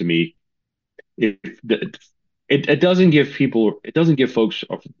compute to me. It doesn't give folks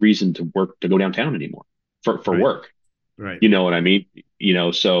a reason to go downtown anymore for right. work. Right. You know what I mean? You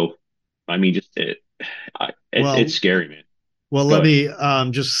know, so I mean, just it's scary, man. Well, let me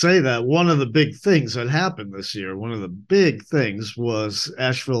just say that one of the big things that happened this year, one of the big things was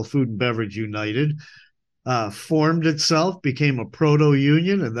Asheville Food and Beverage United formed itself, became a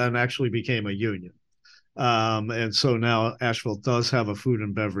proto-union, and then actually became a union. And so now Asheville does have a food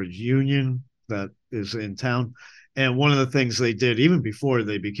and beverage union that is in town. And one of the things they did, even before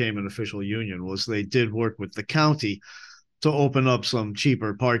they became an official union, was they did work with the county to open up some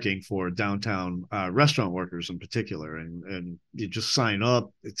cheaper parking for downtown restaurant workers in particular. And you just sign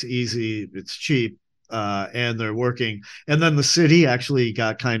up. It's easy. It's cheap. And they're working. And then the city actually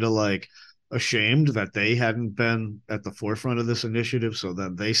got kind of like ashamed that they hadn't been at the forefront of this initiative. So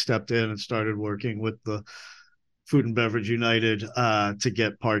then they stepped in and started working with the Food and Beverage United to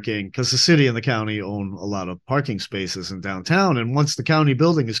get parking, because the city and the county own a lot of parking spaces in downtown. And once the county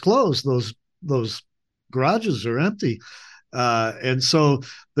building is closed, those garages are empty. And so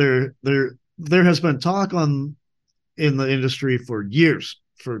there has been talk in the industry for years,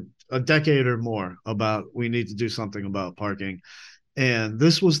 for a decade or more, about we need to do something about parking. And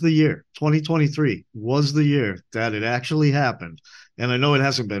this was the year, 2023 was the year that it actually happened. And I know it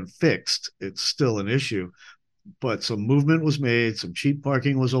hasn't been fixed. It's still an issue, but some movement was made, some cheap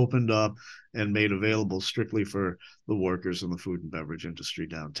parking was opened up and made available strictly for the workers in the food and beverage industry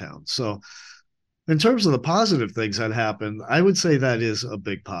downtown. So in terms of the positive things that happened, I would say that is a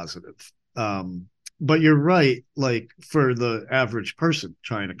big positive. But you're right, like for the average person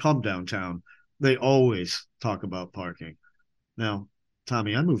trying to come downtown, they always talk about parking. Now,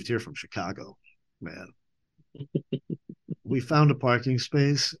 Tommy, I moved here from Chicago, man. We found a parking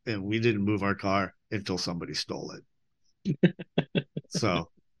space and we didn't move our car until somebody stole it. So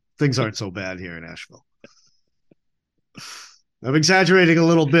things aren't so bad here in Asheville. I'm exaggerating a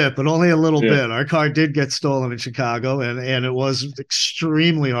little bit, but only a little bit. Our car did get stolen in Chicago, and it was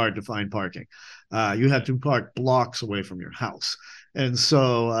extremely hard to find parking. You had to park blocks away from your house. And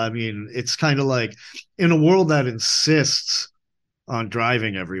so, I mean, it's kind of like in a world that insists on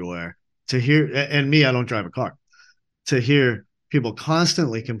driving everywhere, to hear, and me, I don't drive a car, to hear people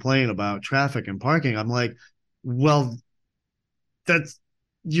constantly complain about traffic and parking, I'm like, well,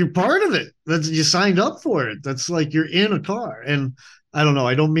 you're part of it. You signed up for it. That's like you're in a car. And I don't know,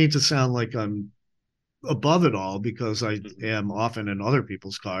 I don't mean to sound like I'm above it all, because I am often in other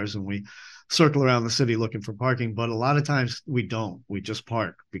people's cars and we circle around the city looking for parking, but a lot of times we don't. We just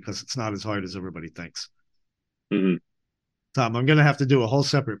park because it's not as hard as everybody thinks. Mm-hmm. Tom, I'm going to have to do a whole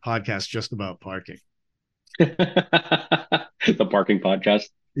separate podcast just about parking. The parking podcast.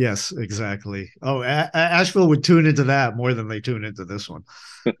 Yes, exactly. Oh, Asheville would tune into that more than they tune into this one.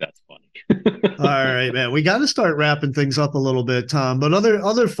 That's funny. All right, man. We got to start wrapping things up a little bit, Tom. But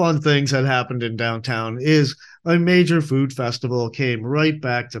other fun things that happened in downtown is a major food festival came right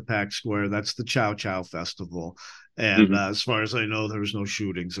back to Pack Square. That's the Chow Chow Festival. And as far as I know, there was no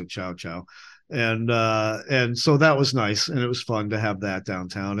shootings at Chow Chow. And so that was nice, and it was fun to have that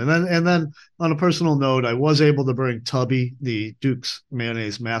downtown. And then on a personal note, I was able to bring Tubby, the Duke's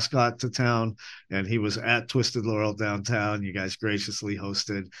Mayonnaise mascot, to town, and he was at Twisted Laurel downtown. You guys graciously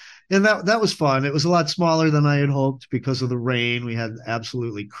hosted, and that was fun. It was a lot smaller than I had hoped because of the rain. We had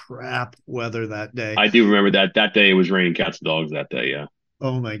absolutely crap weather that day. I do remember that day. It was raining cats and dogs that day. Yeah.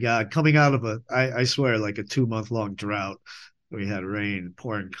 Oh my God, coming out of I swear, like a 2-month-long drought. We had rain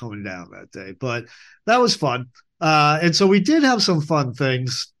pouring coming down that day, but that was fun. And so we did have some fun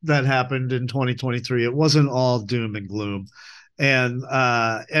things that happened in 2023. It wasn't all doom and gloom. And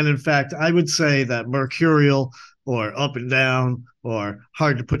in fact, I would say that mercurial or up and down or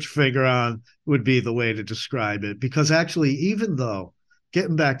hard to put your finger on would be the way to describe it. Because actually, even though,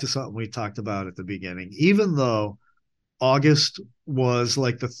 getting back to something we talked about at the beginning, even though August was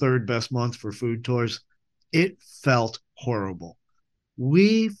like the third best month for food tours, it felt horrible.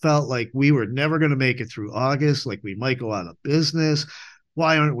 We felt like we were never going to make it through August, like we might go out of business.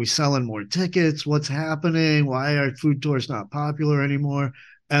 Why aren't we selling more tickets? What's happening? Why are food tours not popular anymore?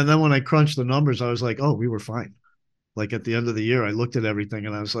 And then when I crunched the numbers, I was like, oh, we were fine. Like at the end of the year, I looked at everything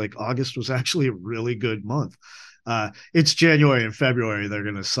and I was like, August was actually a really good month. It's January and February. They're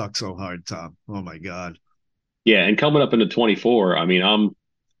going to suck so hard, Tom. Oh my God. Yeah. And coming up into 24, I mean, I'm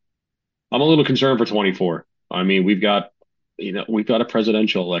a little concerned for 24. I mean, we've got a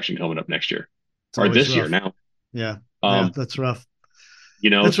presidential election coming up next year, or this year now. Yeah. That's rough.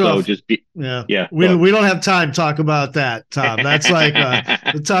 That's so rough. Just be, yeah. We don't have time to talk about that, Tom. That's like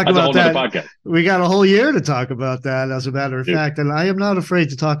talk about that. Podcast. We got a whole year to talk about that, as a matter of fact. And I am not afraid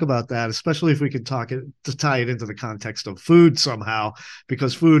to talk about that, especially if we can tie it into the context of food somehow,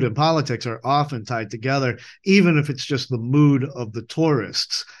 because food and politics are often tied together, even if it's just the mood of the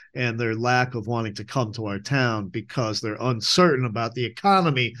tourists and their lack of wanting to come to our town because they're uncertain about the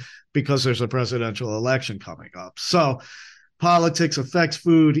economy because there's a presidential election coming up. So politics affects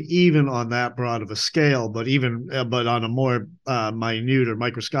food even on that broad of a scale, but on a more minute or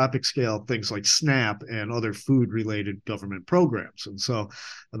microscopic scale, things like SNAP and other food-related government programs. And so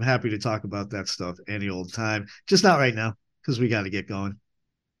I'm happy to talk about that stuff any old time, just not right now because we got to get going.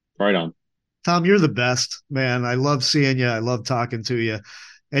 Right on. Tom, you're the best, man. I love seeing you. I love talking to you.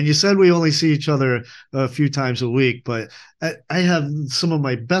 And you said we only see each other a few times a week, but I have some of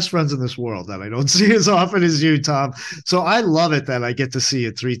my best friends in this world that I don't see as often as you, Tom. So I love it that I get to see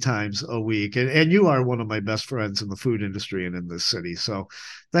you 3 times a week. And you are one of my best friends in the food industry and in this city. So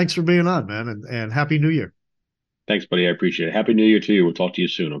thanks for being on, man. And Happy New Year. Thanks, buddy. I appreciate it. Happy New Year to you. We'll talk to you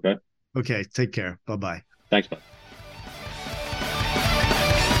soon, okay? Okay. Take care. Bye-bye. Thanks, bud.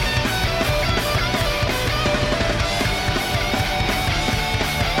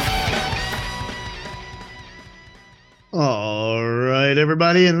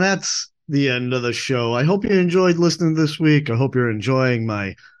 everybody. And that's the end of the show. I hope you enjoyed listening this week. I hope you're enjoying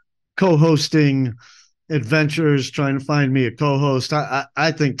my co-hosting adventures, trying to find me a co-host.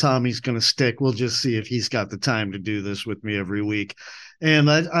 I think Tommy's going to stick. We'll just see if he's got the time to do this with me every week. And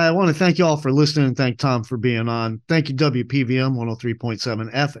I want to thank you all for listening and thank Tom for being on. Thank you, WPVM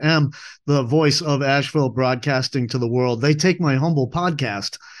 103.7 FM, the voice of Asheville broadcasting to the world. They take my humble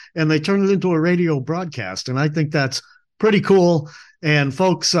podcast and they turn it into a radio broadcast. And I think that's pretty cool. And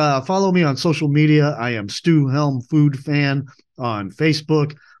folks, follow me on social media. I am Stu Helm Food Fan on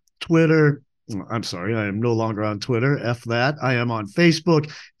Facebook, Twitter. I'm sorry, I am no longer on Twitter. F that. I am on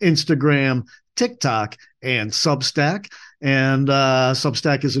Facebook, Instagram, TikTok, and Substack. And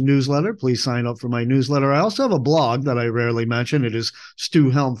Substack is a newsletter. Please sign up for my newsletter. I also have a blog that I rarely mention. It is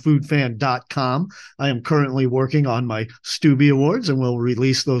StuHelmFoodFan.com. I am currently working on my Stubie Awards, and we'll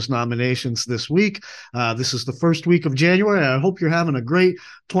release those nominations this week. This is the first week of January. I hope you're having a great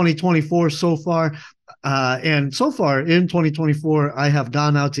 2024 so far. And so far in 2024, I have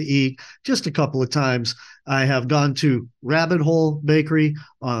gone out to eat just a couple of times. I have gone to Rabbit Hole Bakery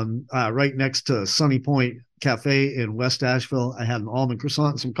on right next to Sunny Point Cafe in West Asheville. I had an almond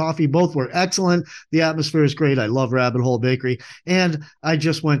croissant and some coffee. Both were excellent. The atmosphere is great. I love Rabbit Hole Bakery. And I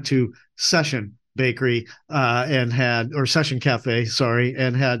just went to Session Bakery Session Cafe,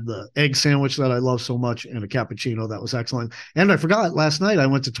 and had the egg sandwich that I love so much and a cappuccino that was excellent. And I forgot, last night I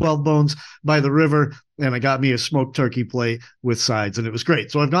went to 12 Bones by the river and I got me a smoked turkey plate with sides, and it was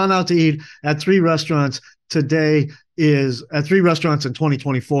great. So I've gone out to eat at 3 restaurants. Today is at 3 restaurants in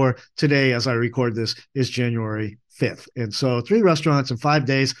 2024. Today, as I record this, is January 5th. And so 3 restaurants in 5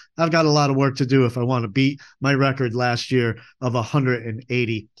 days. I've got a lot of work to do if I want to beat my record last year of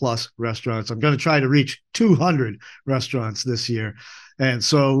 180 plus restaurants. I'm going to try to reach 200 restaurants this year. And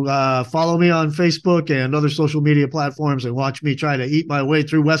so follow me on Facebook and other social media platforms and watch me try to eat my way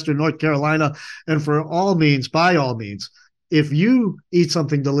through Western North Carolina. And by all means, if you eat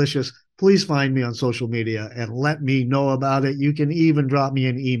something delicious, please find me on social media and let me know about it. You can even drop me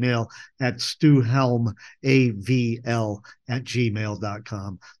an email at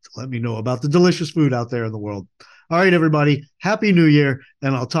stuhelmavl@gmail.com to let me know about the delicious food out there in the world. All right, everybody. Happy New Year,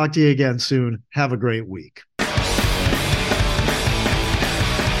 and I'll talk to you again soon. Have a great week.